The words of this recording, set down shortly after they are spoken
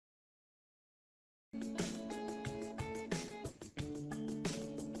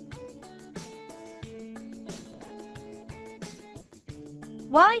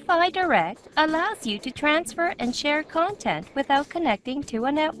Wi-Fi Direct allows you to transfer and share content without connecting to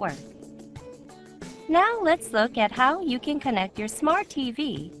a network. Now let's look at how you can connect your smart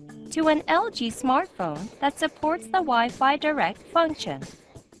TV to an LG smartphone that supports the Wi-Fi Direct function.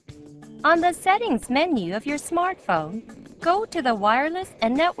 On the Settings menu of your smartphone, go to the Wireless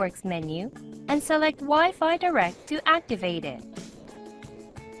and Networks menu and select Wi-Fi Direct to activate it.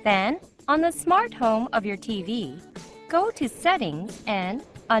 Then, on the Smart Home of your TV, go to Settings and,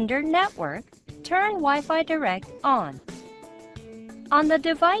 under Network, turn Wi-Fi Direct on. On the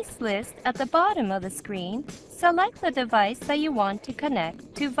device list at the bottom of the screen, select the device that you want to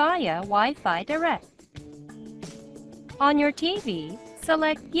connect to via Wi-Fi Direct. On your TV,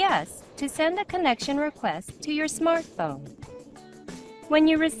 select Yes to send a connection request to your smartphone. When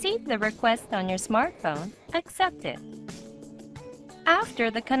you receive the request on your smartphone, accept it. After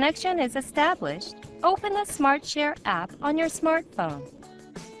the connection is established, open the SmartShare app on your smartphone.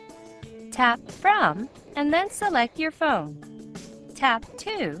 Tap From and then select your phone. Tap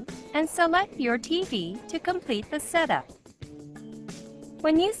To and select your TV to complete the setup.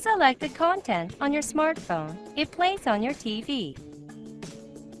 When you select the content on your smartphone, it plays on your TV.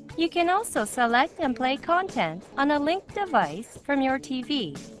 You can also select and play content on a linked device from your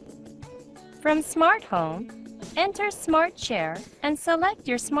TV. From Smart Home, enter SmartShare and select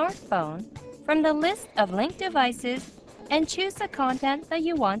your smartphone from the list of linked devices and choose the content that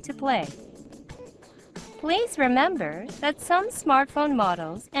you want to play. Please remember that some smartphone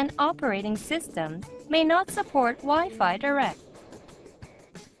models and operating systems may not support Wi-Fi Direct.